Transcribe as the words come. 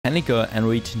Botanica Anno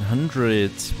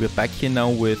 1800. We're back here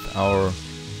now with our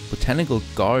botanical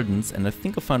gardens, and I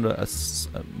think I found a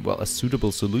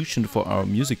suitable solution for our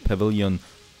music pavilion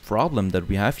problem that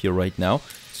we have here right now.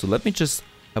 So let me just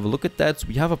have a look at that. So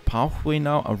we have a pathway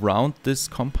now around this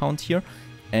compound here,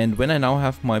 and when I now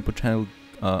have my botanical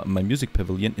my music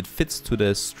pavilion, it fits to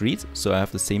the street, so I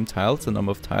have the same tiles, the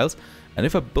number of tiles. And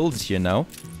if I build it here now,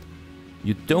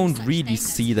 you don't really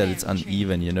see that it's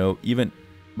uneven, you know, even,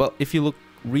 well, if you look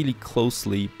really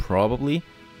closely, probably,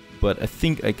 but I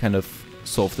think I kind of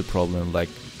solved the problem like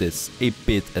this, a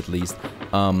bit at least.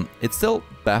 It still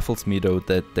baffles me though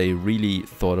that they really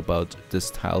thought about this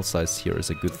tile size here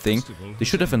as a good thing. They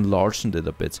should have enlarged it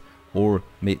a bit, or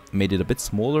made it a bit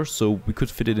smaller so we could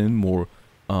fit it in more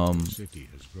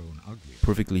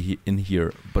perfectly in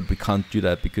here, but we can't do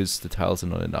that because the tiles are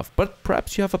not enough. But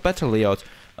perhaps you have a better layout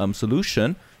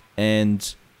solution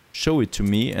and show it to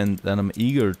me, and then I'm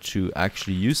eager to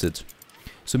actually use it.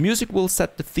 So music will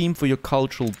set the theme for your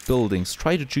cultural buildings.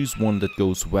 Try to choose one that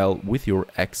goes well with your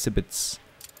exhibits.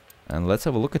 And let's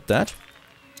have a look at that.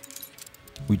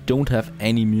 We don't have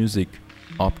any music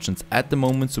options at the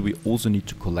moment, so we also need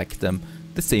to collect them.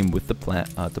 The same with the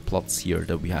plots here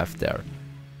that we have there.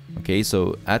 Okay,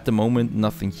 so at the moment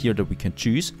nothing here that we can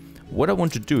choose. What I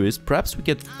want to do is perhaps we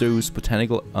get those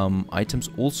botanical items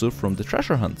also from the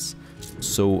treasure hunts.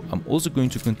 So I'm also going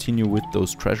to continue with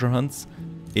those treasure hunts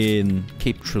in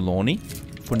Cape Trelawney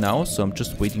for now. So I'm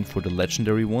just waiting for the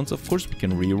legendary ones. Of course we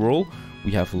can reroll,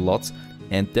 we have lots.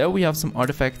 And there we have some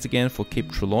artifacts again for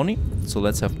Cape Trelawney. So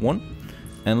let's have one.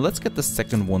 And let's get the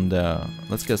second one there.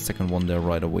 Let's get a second one there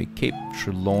right away. Cape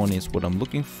Trelawney is what I'm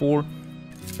looking for.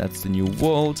 That's the new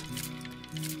world.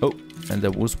 Oh, and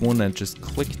there was one and just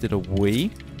clicked it away.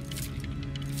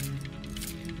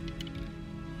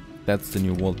 That's the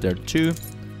new world there too.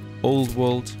 Old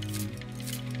world.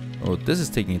 Oh, this is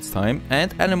taking its time.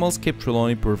 And animals, Cape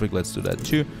Trelawney, perfect, let's do that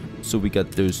too. So we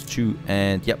got those two,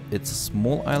 and yep, it's a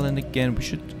small island again. We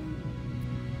should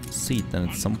see it then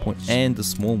at some point. And the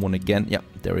small one again, yeah,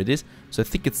 there it is. So I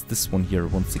think it's this one here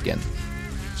once again.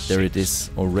 There it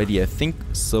is already, I think.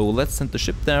 So let's send the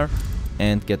ship there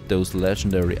and get those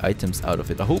legendary items out of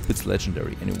it. I hope it's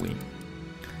legendary anyway.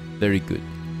 Very good.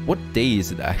 What day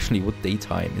is it actually? What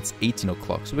daytime? It's 18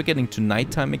 o'clock. So we're getting to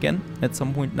nighttime again at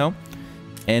some point now.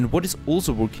 And what is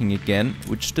also working again,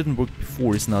 which didn't work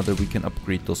before, is now that we can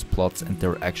upgrade those plots and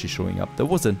they're actually showing up. There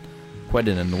was quite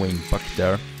an annoying bug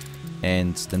there.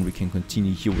 And then we can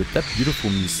continue here with that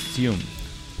beautiful museum,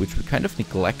 which we kind of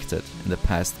neglected in the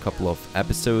past couple of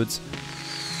episodes.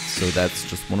 So that's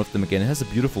just one of them again. It has a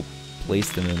beautiful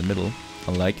place in the middle.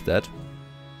 I like that.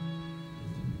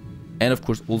 And of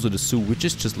course also the zoo, which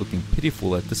is just looking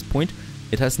pitiful at this point.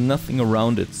 It has nothing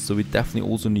around it, so we definitely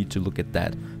also need to look at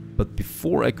that. But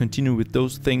before I continue with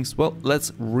those things, well,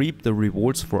 let's reap the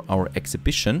rewards for our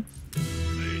exhibition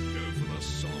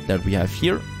that we have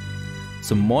here.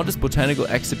 So modest botanical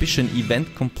exhibition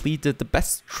event completed, the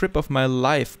best trip of my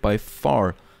life by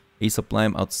far. A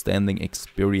sublime outstanding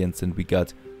experience, and we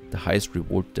got the highest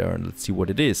reward there, and let's see what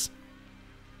it is.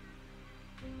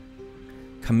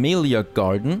 Camellia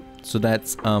Garden, so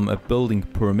that's a building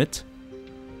permit.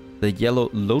 The yellow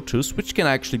lotus, which can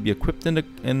actually be equipped in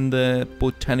the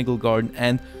botanical garden,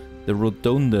 and the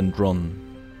rhododendron.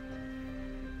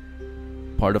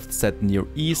 Part of the set near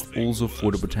east, also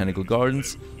for the botanical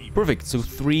gardens. Perfect, so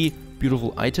 3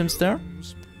 beautiful items there.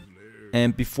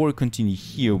 And before I continue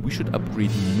here, we should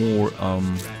upgrade more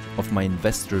of my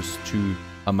investors to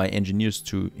my engineers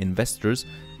to investors.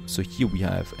 So here we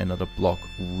have another block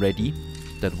ready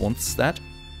that wants that.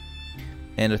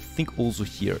 And I think also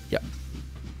here, yeah,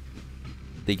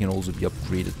 they can also be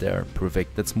upgraded there.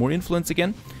 Perfect, that's more influence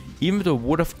again. Even though I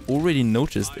would have already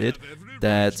noticed it,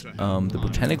 that the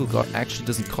botanical garden actually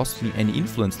doesn't cost me any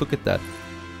influence. Look at that.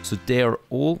 So they are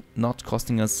all not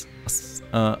costing us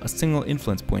a single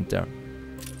influence point there.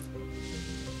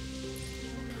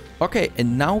 Okay,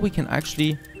 and now we can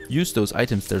actually use those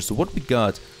items there. So what we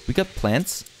got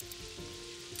plants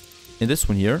in this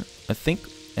one here, I think,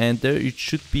 and there it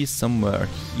should be somewhere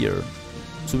here.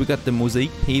 So we got the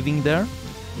mosaic paving there.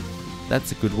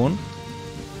 That's a good one.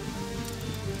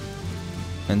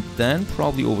 And then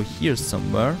probably over here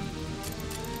somewhere.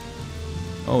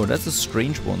 Oh, that's a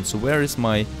strange one. So where's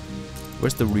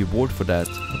the reward for that?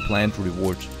 The plant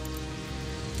reward.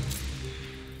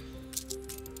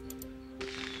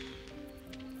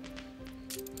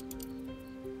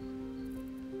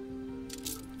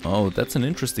 Oh, that's an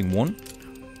interesting one.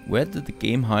 Where did the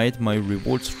game hide my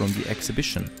rewards from the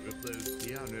exhibition?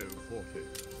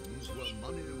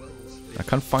 I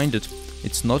can't find it.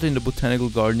 It's not in the botanical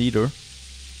garden either.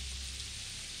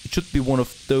 It should be one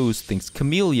of those things.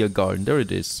 Camellia garden, there it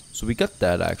is. So we got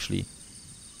that actually.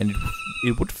 And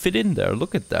it would fit in there,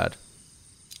 look at that.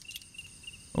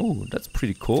 Oh, that's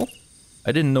pretty cool.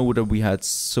 I didn't know that we had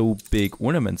so big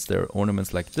ornaments there.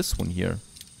 Ornaments like this one here.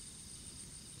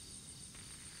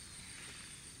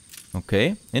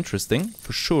 Okay, interesting,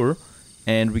 for sure.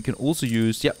 And we can also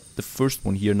use, yeah, the first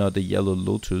one here now, the yellow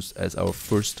lotus, as our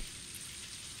first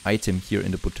item here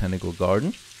in the botanical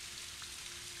garden.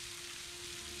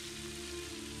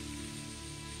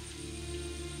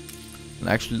 And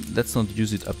actually, let's not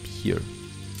use it up here.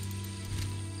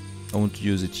 I want to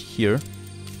use it here.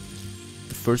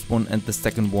 The first one and the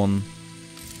second one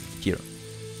here.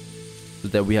 So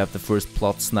that we have the first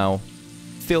plots now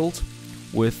filled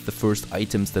with the first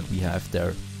items that we have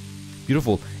there.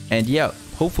 Beautiful. And yeah,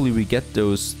 hopefully we get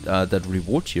those that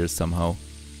reward here somehow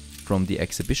from the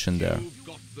exhibition there.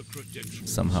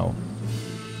 Somehow.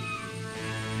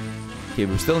 Okay,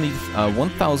 we still need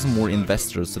 1,000 more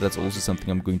investors, so that's also something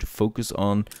I'm going to focus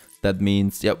on. That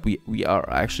means, yeah, we are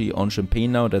actually on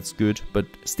champagne now, that's good, but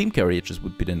steam carriages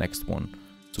would be the next one.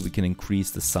 So we can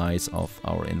increase the size of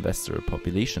our investor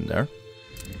population there.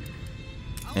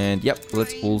 And yep,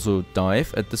 let's also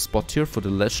dive at the spot here for the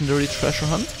legendary treasure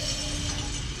hunt.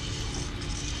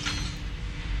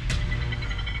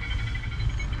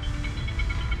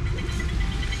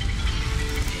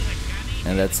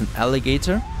 And that's an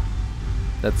alligator.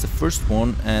 That's the first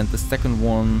one, and the second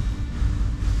one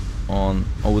on...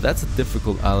 Oh, that's a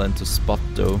difficult island to spot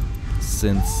though,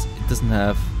 since it doesn't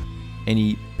have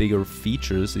any bigger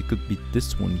features. It could be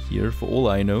this one here, for all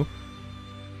I know.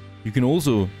 You can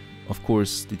also, of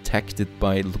course, detect it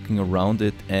by looking around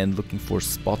it and looking for a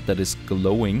spot that is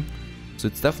glowing. So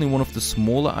it's definitely one of the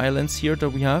smaller islands here that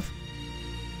we have.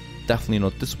 Definitely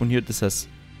not this one here. This has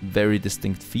very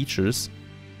distinct features.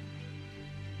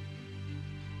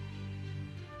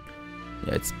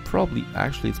 Yeah, it's probably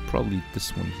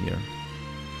this one here.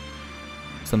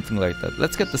 Something like that.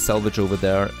 Let's get the salvage over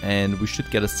there, and we should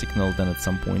get a signal then at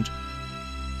some point.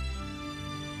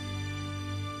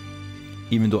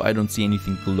 Even though I don't see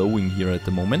anything glowing here at the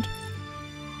moment.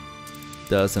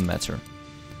 Doesn't matter.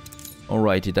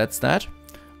 Alrighty, that's that.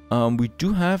 We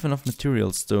do have enough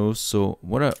materials though, so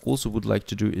what I also would like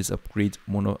to do is upgrade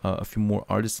a few more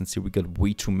artisans here. We got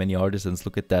way too many artisans,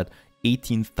 look at that.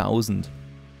 18,000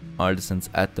 artisans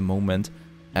at the moment,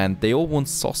 and they all want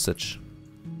sausage,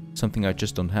 something I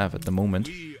just don't have at the moment.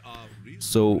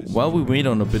 So while we wait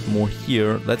on a bit more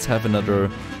here, let's have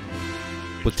another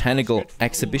botanical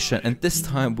exhibition, and this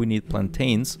time we need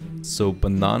plantains, so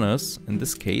bananas in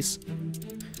this case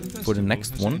for the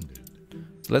next one.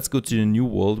 So let's go to the New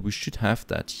World. We should have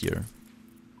that here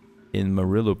in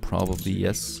Marillo probably.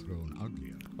 Yes.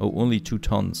 Oh, only 2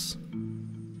 tons.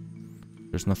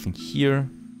 There's nothing here.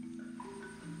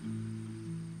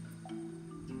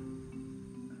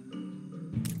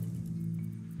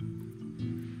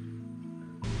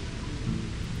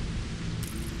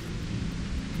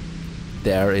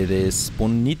 There it is,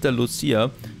 Bonita Lucia.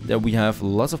 There we have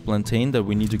lots of plantain that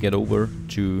we need to get over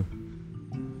to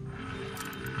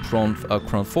Crown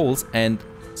Falls, and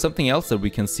something else that we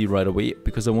can see right away,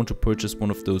 because I want to purchase one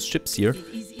of those ships here.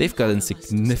 They've gotten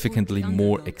significantly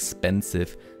more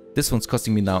expensive. This one's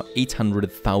costing me now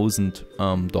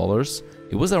 $800,000.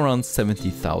 It was around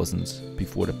 70,000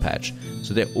 before the patch,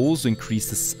 so they also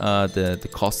increased the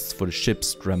costs for the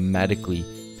ships dramatically.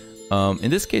 In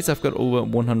this case, I've got over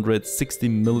 160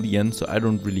 million, so I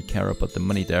don't really care about the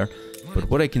money there. But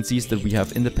what I can see is that we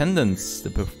have Independence, the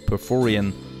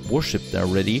Perforian warship there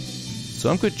ready. So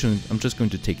I'm just going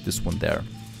to take this one there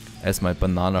as my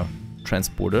banana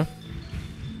transporter.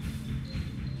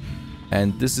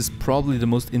 And this is probably the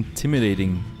most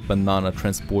intimidating banana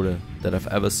transporter that I've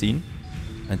ever seen,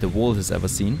 and the world has ever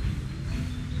seen.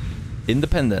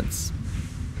 Independence.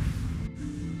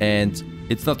 And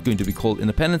it's not going to be called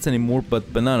Independence anymore,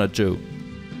 but Banana Joe.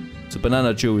 So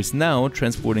Banana Joe is now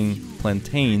transporting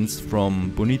plantains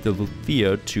from Bonita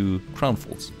Lucia to Crown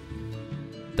Falls.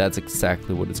 That's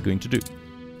exactly what it's going to do.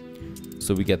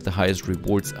 So we get the highest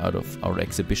rewards out of our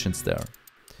exhibitions there.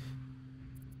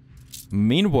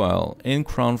 Meanwhile, in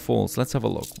Crown Falls, let's have a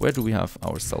look. Where do we have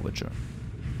our salvager?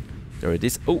 There it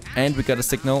is. Oh, and we got a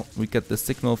signal. We got the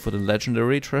signal for the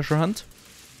legendary treasure hunt.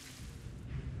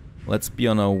 Let's be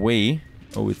on our way.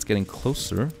 Oh, it's getting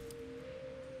closer.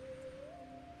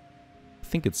 I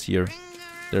think it's here.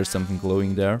 There's something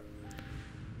glowing there.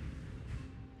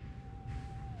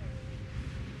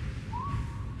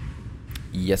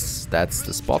 Yes, that's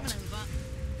the spot.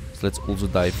 So let's also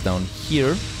dive down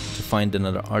here to find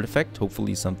another artifact.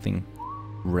 Hopefully something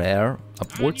rare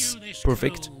upwards.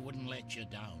 Perfect.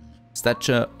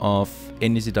 statue of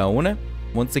Enisidaone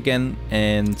once again,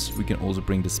 and we can also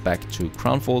bring this back to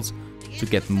Crown Falls to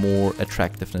get more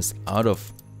attractiveness out of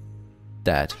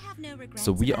that.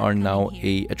 So we are now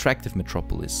a attractive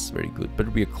metropolis, very good,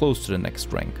 but we are close to the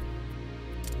next rank.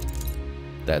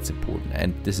 That's important,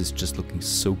 and this is just looking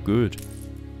so good.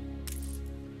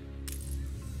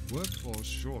 Workforce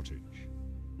shortage.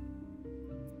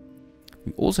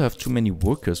 We also have too many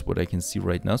workers, what I can see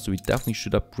right now, so we definitely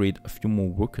should upgrade a few more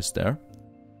workers there.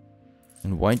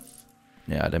 And why?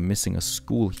 Yeah, they're missing a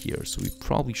school here, so we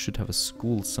probably should have a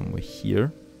school somewhere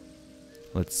here.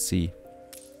 Let's see.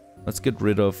 Let's get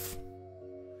rid of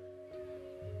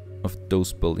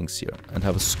those buildings here and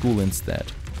have a school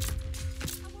instead.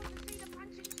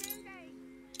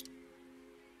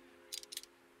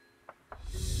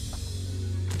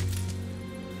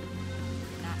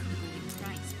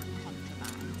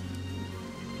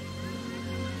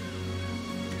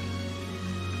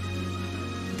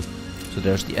 So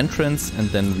there's the entrance, and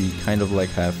then we kind of like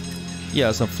have,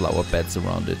 yeah, some flower beds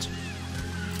around it.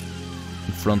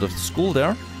 In front of the school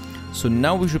there. So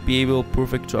now we should be able,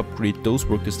 perfect, to upgrade those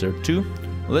workers there too.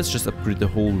 Let's just upgrade the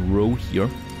whole row here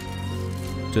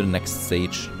to the next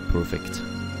stage. Perfect.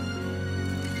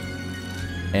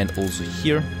 And also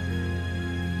here.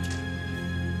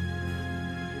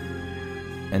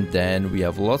 And then we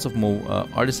have lots of more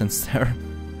artisans there.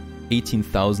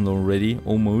 18,000 already,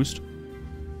 almost.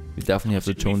 We definitely have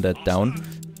to tone that down.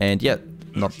 And yeah,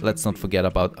 let's not forget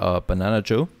about our Banana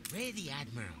Joe.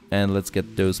 And let's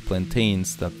get those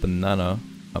plantains, that banana,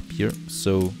 up here.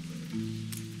 So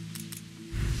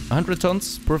 100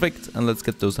 tons, perfect. And let's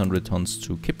get those 100 tons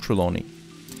to Cape Trelawney.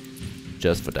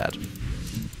 Just for that.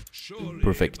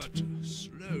 Perfect.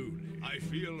 I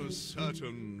feel a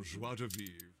certain joie de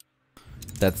vivre.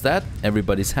 That's that.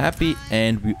 Everybody's happy.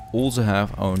 And we also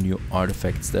have our new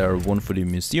artifacts there. One for the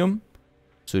museum.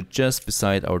 So just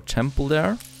beside our temple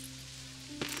there,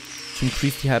 to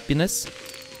increase the happiness.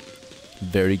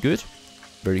 Very good.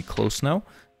 Very close now.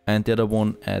 And the other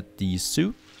one at the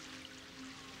zoo.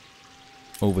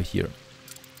 Over here.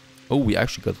 Oh, we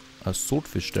actually got a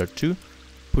swordfish there too.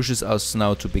 Pushes us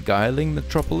now to Beguiling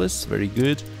Metropolis. Very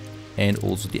good. And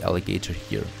also the alligator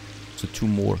here. So 2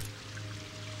 more.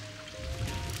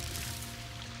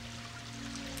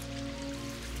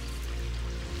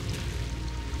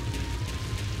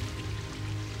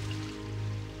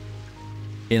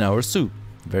 In our zoo.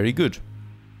 Very good.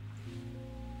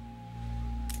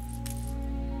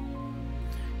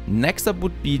 Next up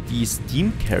would be the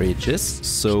steam carriages.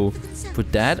 So for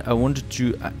that I wanted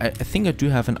to, I think I do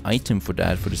have an item for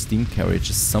that, for the steam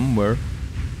carriages somewhere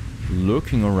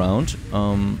lurking around.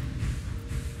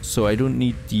 So I don't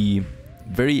need the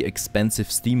very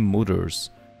expensive steam motors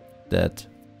that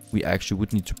we actually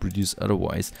would need to produce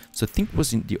otherwise. So I think it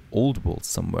was in the old world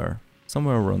somewhere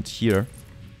around here.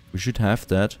 We should have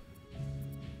that.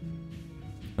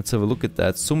 Let's have a look at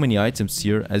that. So many items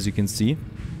here, as you can see.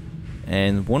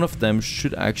 And one of them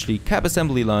should actually... Cab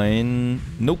assembly line.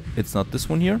 Nope, it's not this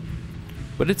one here.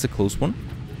 But it's a close one.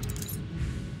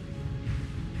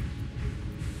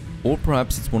 Or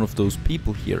perhaps it's one of those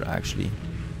people here, actually.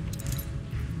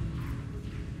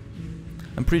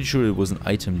 I'm pretty sure it was an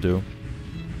item, though.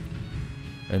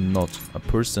 And not a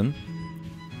person.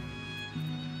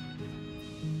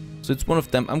 So it's one of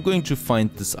them. I'm going to find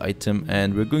this item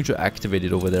and we're going to activate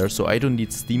it over there. So I don't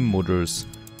need steam motors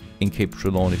in Cape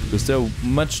Trelawney because they're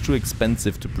much too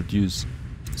expensive to produce.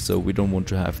 So we don't want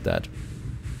to have that.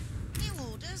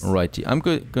 Alrighty, I'm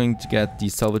going to get the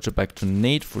salvager back to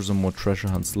Nate for some more treasure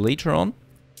hunts later on.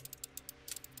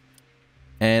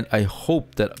 And I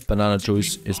hope that Banana Joe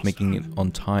is making it on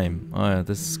time.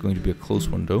 This is going to be a close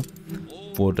one though.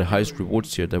 For the highest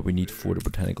rewards here that we need for the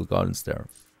botanical gardens there.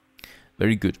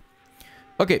 Very good.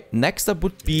 Okay, next up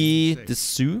would be the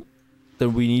zoo. That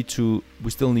we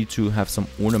still need to have some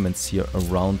ornaments here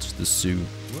around the zoo.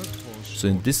 So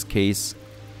in this case,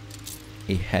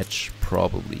 a hatch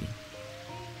probably.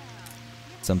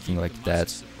 Something like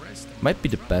that. Might be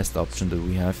the best option that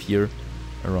we have here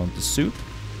around the zoo.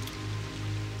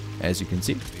 As you can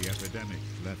see. The epidemic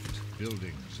left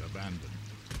buildings abandoned.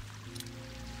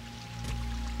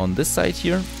 On this side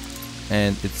here.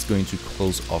 And it's going to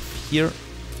close off here.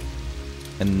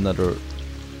 Another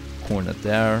corner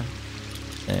there.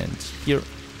 And here.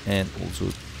 And also,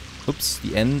 oops,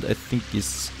 the end I think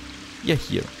is, yeah,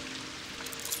 here.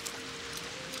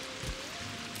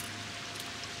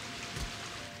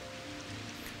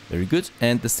 Very good.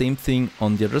 And the same thing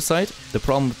on the other side. The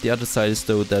problem with the other side is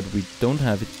though that we don't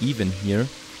have it even here.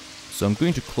 So I'm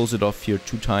going to close it off here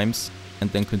 2 times and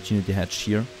then continue the hatch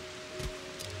here.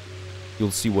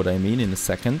 You'll see what I mean in a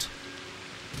second.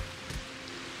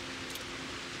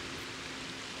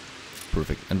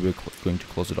 Perfect, and we're going to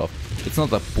close it off. It's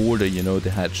not a border, you know, the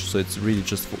hedge, so it's really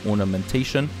just for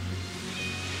ornamentation.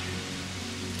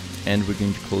 And we're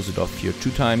going to close it off here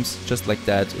 2 times, just like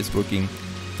that. It's looking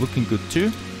good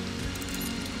too.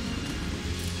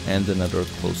 And another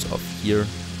close off here,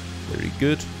 very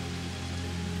good.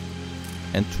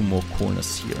 And 2 more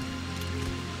corners here.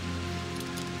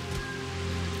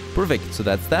 Perfect, so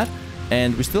that's that.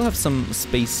 And we still have some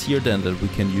space here then that we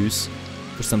can use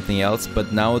for something else,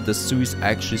 but now the zoo is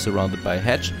actually surrounded by a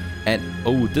hedge. And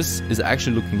oh, this is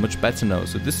actually looking much better now,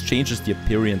 so this changes the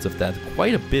appearance of that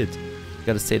quite a bit.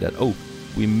 Gotta say that. Oh,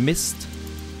 we missed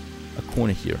a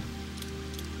corner here.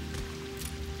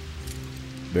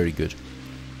 Very good.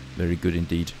 Very good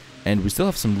indeed. And we still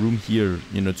have some room here,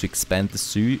 you know, to expand the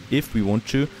zoo if we want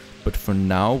to. But for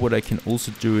now, what I can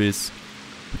also do is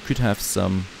we could have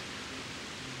some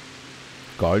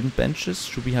garden benches.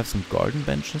 Should we have some garden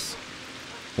benches?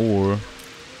 Or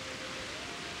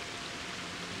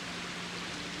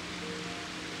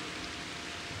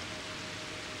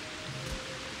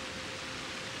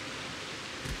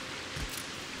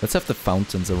let's have the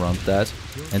fountains around that,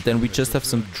 and then we just have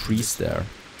some trees there.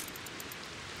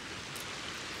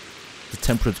 The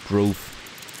temperate grove,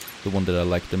 the one that I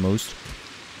like the most.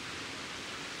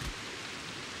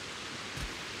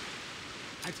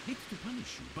 I'd hate to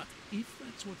punish you, but if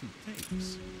that's what it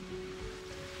takes.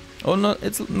 Oh no,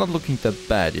 it's not looking that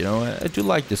bad, you know. I do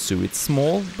like the zoo. It's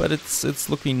small, but it's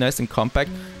looking nice and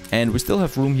compact. And we still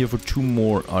have room here for 2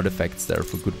 more artifacts there,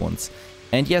 for good ones.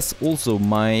 And yes, also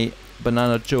my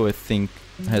Banana Joe, I think,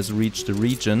 has reached the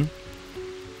region.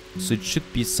 So it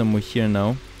should be somewhere here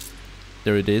now.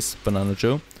 There it is, Banana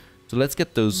Joe. So let's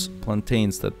get those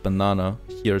plantains, that banana,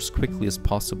 here as quickly as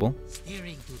possible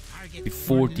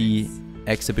before the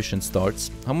exhibition starts.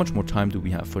 How much more time do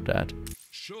we have for that?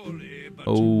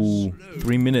 Oh,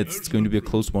 3 minutes. It's going to be a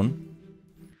close one.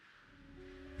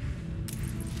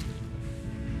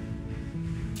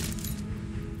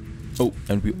 Oh,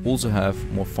 and we also have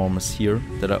more farmers here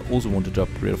that I also wanted to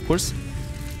upgrade, of course.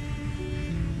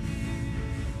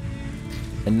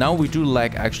 And now we do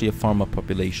lack actually a farmer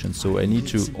population, so I need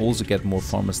to also get more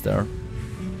farmers there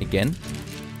again.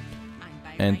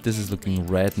 And this is looking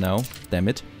red now, damn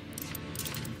it.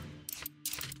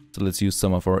 So let's use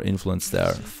some of our influence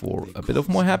there for a bit of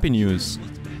more happy news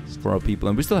for our people.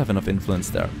 And we still have enough influence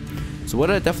there. So what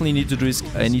I definitely need to do is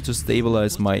I need to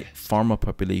stabilize my farmer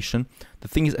population. The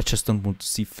thing is, I just don't want to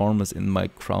see farmers in my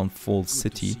Crown Falls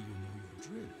city.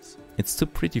 It's too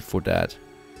pretty for that.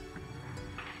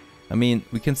 I mean,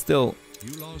 we can still...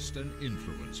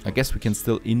 I guess we can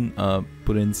still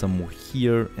put in some more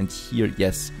here and here.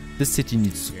 Yes, this city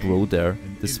needs to grow there.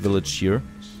 This village here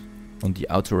on the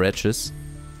outer edges.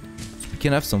 We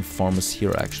can have some farmers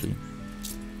here actually.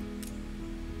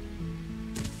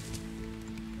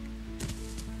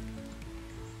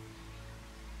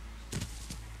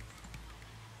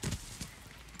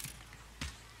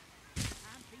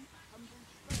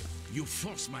 You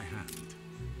force my hand.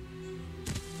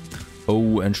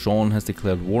 Oh, and Sean has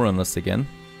declared war on us again.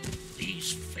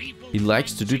 He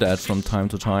likes to do that from time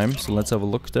to time, so let's have a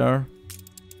look there.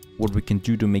 What we can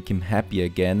do to make him happy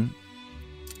again.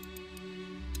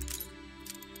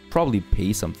 Probably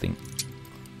pay something.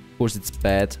 Of course, it's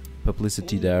bad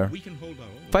publicity there.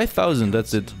 5,000,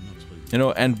 that's it. You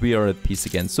know, and we are at peace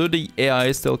again. So the AI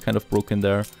is still kind of broken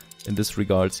there in this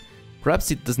regards. Perhaps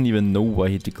he doesn't even know why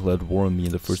he declared war on me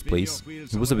in the first place.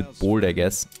 He was a bit bored, I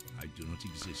guess.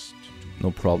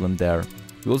 No problem there.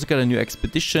 We also got a new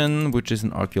expedition, which is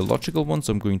an archaeological one,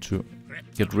 so I'm going to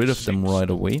get rid of them right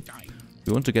away.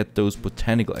 We want to get those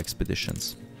botanical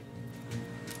expeditions.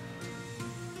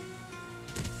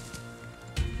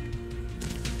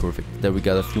 Perfect. There we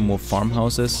got a few more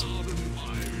farmhouses.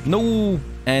 No!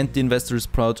 And the investor is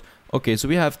proud. Okay, so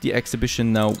we have the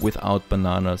exhibition now without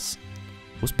bananas.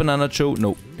 Was Banana Joe?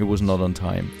 No, it was not on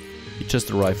time. It just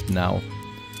arrived now.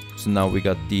 So now we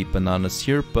got the bananas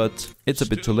here, but it's a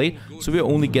bit too late. So we're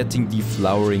only getting the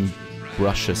flowering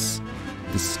brushes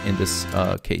in this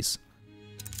case.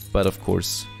 But of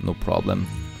course, no problem.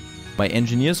 My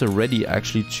engineers are ready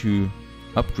actually to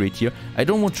upgrade here. I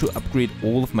don't want to upgrade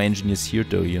all of my engineers here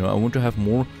though, you know. I want to have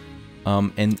more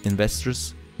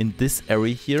investors in this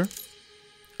area here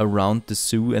around the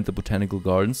zoo and the botanical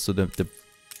gardens. So the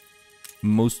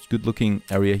most good looking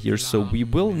area here. So we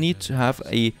will need to have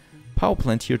a power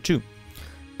plant here too.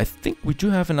 I think we do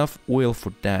have enough oil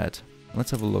for that.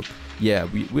 Let's have a look. Yeah,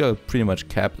 we are pretty much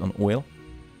capped on oil.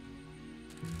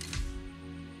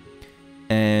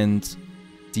 And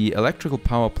the electrical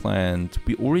power plant,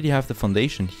 we already have the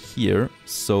foundation here.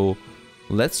 So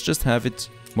let's just have it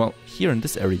well, here in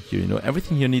this area here, you know,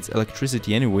 everything here needs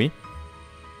electricity anyway.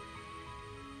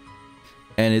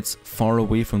 And it's far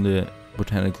away from the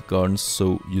botanical gardens,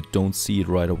 so you don't see it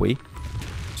right away.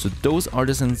 So those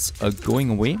artisans are going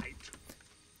away.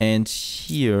 And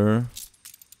here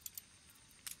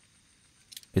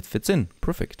it fits in.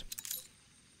 Perfect.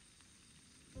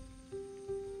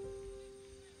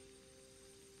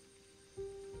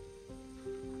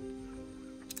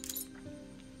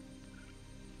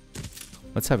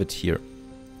 Let's have it here.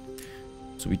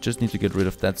 So we just need to get rid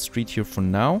of that street here for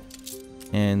now.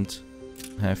 And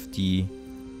have the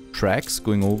tracks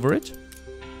going over it.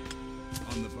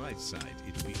 On the bright side,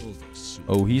 it'll be over soon.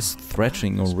 Oh, he's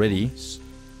threatening already.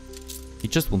 He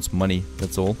just wants money,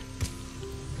 that's all.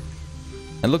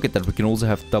 And look at that, we can also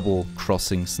have double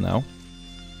crossings now.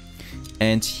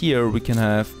 And here we can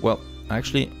have, well,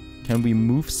 actually, can we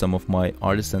move some of my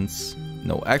artisans?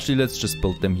 No, actually, let's just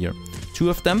build them here. 2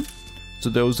 of them.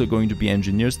 So those are going to be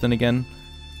engineers then again.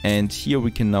 And here we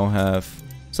can now have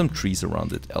some trees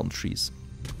around it, elm trees.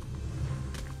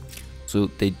 So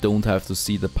they don't have to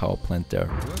see the power plant there.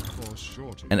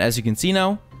 And as you can see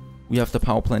now, we have the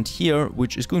power plant here,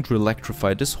 which is going to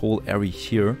electrify this whole area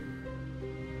here.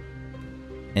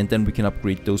 And then we can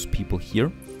upgrade those people here.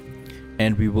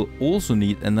 And we will also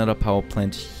need another power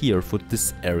plant here for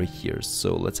this area here.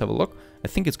 So let's have a look. I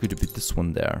think it's going to be this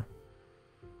one there.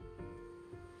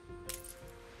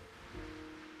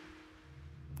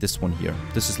 This one here.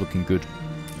 This is looking good.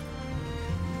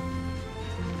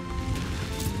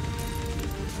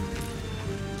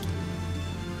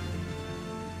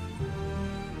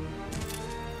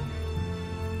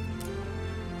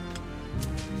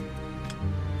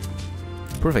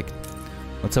 Perfect.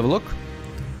 Let's have a look.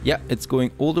 Yeah, it's going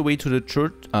all the way to the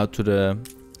church, to the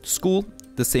school.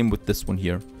 The same with this one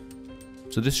here.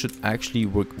 So this should actually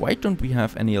work. Why don't we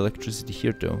have any electricity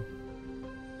here though?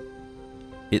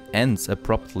 It ends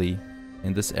abruptly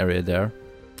in this area there.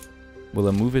 Will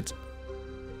I move it?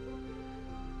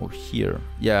 Or here?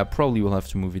 Yeah, I probably will have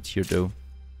to move it here though.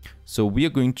 So we are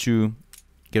going to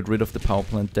get rid of the power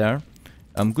plant there.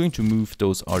 I'm going to move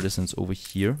those artisans over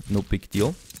here. No big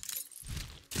deal.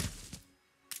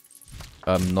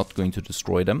 I'm not going to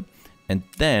destroy them. And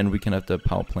then we can have the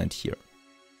power plant here.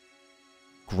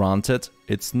 Granted,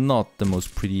 it's not the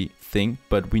most pretty thing,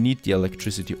 but we need the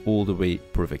electricity all the way.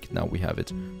 Perfect, now we have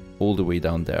it all the way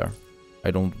down there.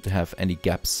 I don't have any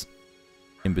gaps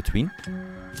in between.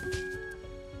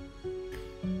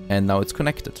 And now it's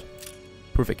connected.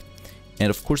 Perfect. And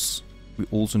of course, we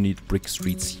also need brick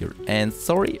streets here. And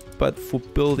sorry, but for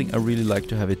building, I really like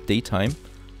to have it daytime.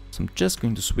 So I'm just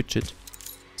going to switch it.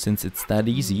 Since it's that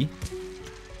easy,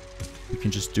 we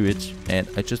can just do it. And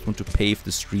I just want to pave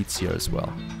the streets here as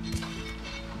well.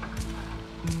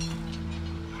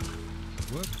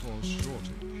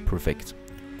 Perfect.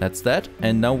 That's that.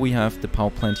 And now we have the power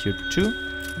plant here too.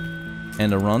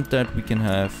 And around that we can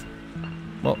have,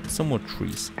 well, some more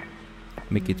trees.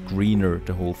 Make it greener,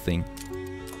 the whole thing.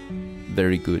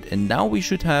 Very good. And now we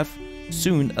should have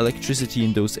soon electricity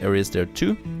in those areas there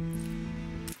too.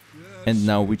 And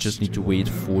now we just need to wait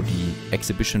for the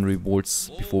exhibition rewards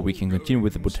before we can continue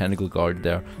with the botanical garden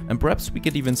there. And perhaps we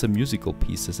get even some musical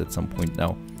pieces at some point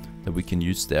now that we can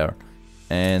use there.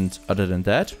 And other than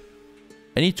that,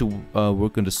 I need to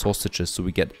work on the sausages so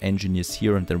we get engineers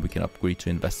here and then we can upgrade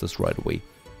to investors right away.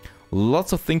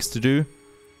 Lots of things to do.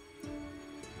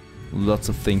 Lots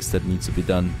of things that needs to be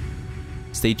done.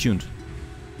 Stay tuned.